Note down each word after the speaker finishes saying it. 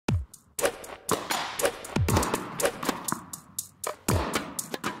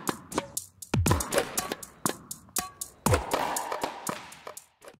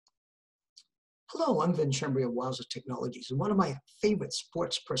Hello, I'm Vin Chembry of Wowza Technologies, and one of my favorite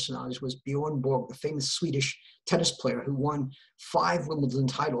sports personalities was Bjorn Borg, the famous Swedish tennis player who won 5 Wimbledon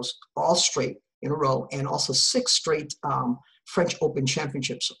titles, all straight in a row, and also 6 straight French Open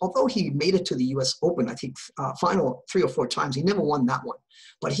championships. Although he made it to the US Open, I think, final 3 or 4 times, he never won that one.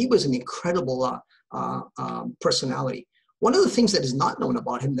 But he was an incredible personality. One of the things that is not known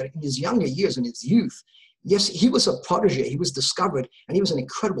about him, that in his younger years, in his youth, yes, he was a protege, he was discovered, and he was an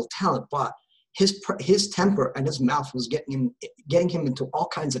incredible talent, but his temper and his mouth was getting him into all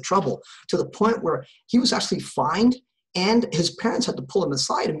kinds of trouble, to the point where he was actually fined, and his parents had to pull him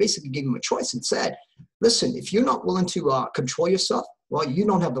aside and basically gave him a choice and said, listen, if you're not willing to control yourself, well, you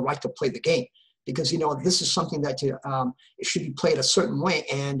don't have the right to play the game, because this is something that it should be played a certain way,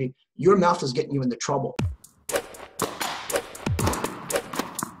 and your mouth is getting you into trouble.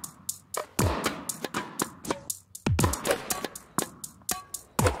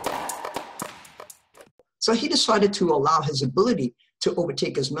 So he decided to allow his ability to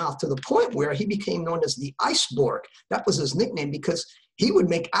overtake his mouth, to the point where he became known as the Ice Borg. That was his nickname, because he would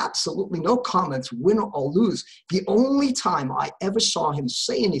make absolutely no comments, win or lose. The only time I ever saw him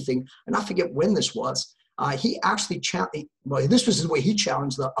say anything, and I forget when this was, he actually this was the way he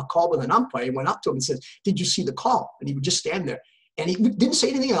challenged a call with an umpire. He went up to him and said, "Did you see the call?" And he would just stand there. And he didn't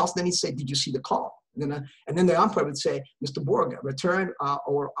say anything else. Then he'd say, "Did you see the call?" And then the umpire would say, "Mr. Borg, return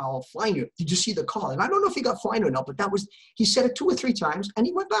or I'll fine you. Did you see the call?" And I don't know if he got fined or not, but he said it 2 or 3 times, and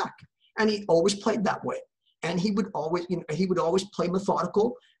he went back. And he always played that way. And he would always play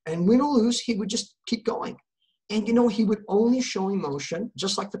methodical, and win or lose, he would just keep going. And he would only show emotion,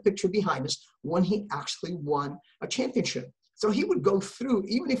 just like the picture behind us, when he actually won a championship. So he would go through,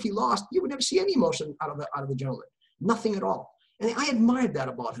 even if he lost, you would never see any emotion out of the gentleman. Nothing at all. And I admired that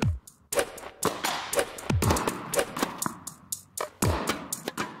about him.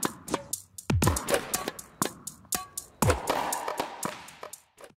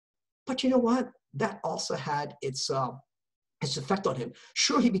 But you know what? That also had its effect on him.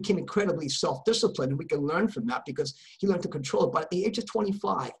 Sure, he became incredibly self-disciplined, and we can learn from that because he learned to control it. But at the age of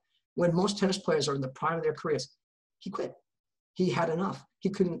 25, when most tennis players are in the prime of their careers, he quit. He had enough. He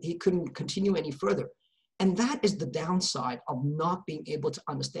couldn't continue any further. And that is the downside of not being able to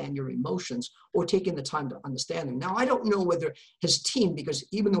understand your emotions or taking the time to understand them. Now, I don't know whether his team, because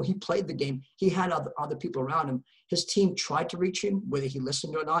even though he played the game, he had other people around him, his team tried to reach him, whether he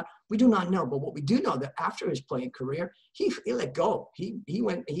listened or not, we do not know. But what we do know, that after his playing career, he let go. He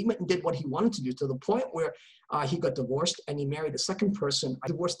went and did what he wanted to do, to the point where he got divorced, and he married a second person. I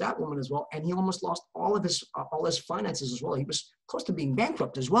divorced that woman as well, and he almost lost all his finances as well. He was close to being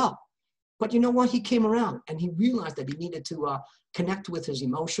bankrupt as well. But you know what? He came around, and he realized that he needed to connect with his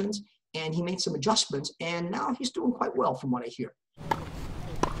emotions, and he made some adjustments, and now he's doing quite well from what I hear.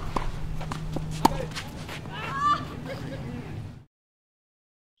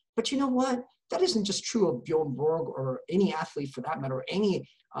 But you know what? That isn't just true of Bjorn Borg or any athlete for that matter, or any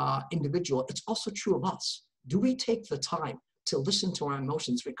individual. It's also true of us. Do we take the time to listen to our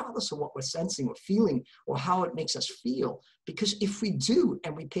emotions, regardless of what we're sensing or feeling or how it makes us feel? Because if we do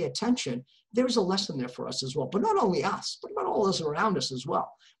and we pay attention, there is a lesson there for us as well. But not only us, what about all those around us as well?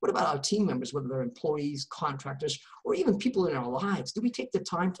 What about our team members, whether they're employees, contractors, or even people in our lives? Do we take the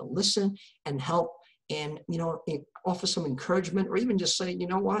time to listen and help and offer some encouragement, or even just say, you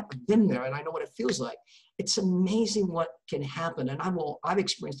know what, I've been there and I know what it feels like? It's amazing what can happen, and I've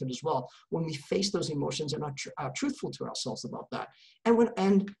experienced it as well, when we face those emotions and are truthful to ourselves about that. And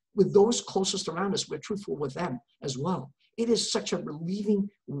with those closest around us, we're truthful with them as well. It is such a relieving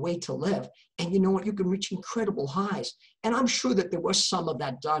way to live. And you know what? You can reach incredible highs. And I'm sure that there was some of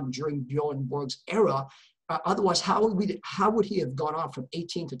that done during Bjorn Borg's era. Otherwise, how would he have gone on from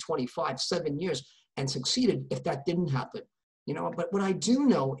 18 to 25, 7 years, and succeeded if that didn't happen? But what I do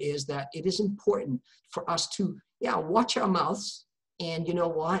know is that it is important for us to, watch our mouths, and you know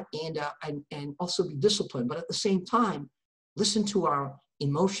what, and also be disciplined. But at the same time, listen to our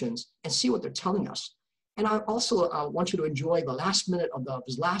emotions and see what they're telling us. And I also want you to enjoy the last minute of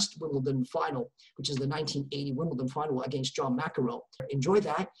his last Wimbledon final, which is the 1980 Wimbledon final against John McEnroe. Enjoy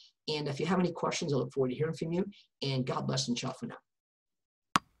that. And if you have any questions, I look forward to hearing from you. And God bless and ciao for now.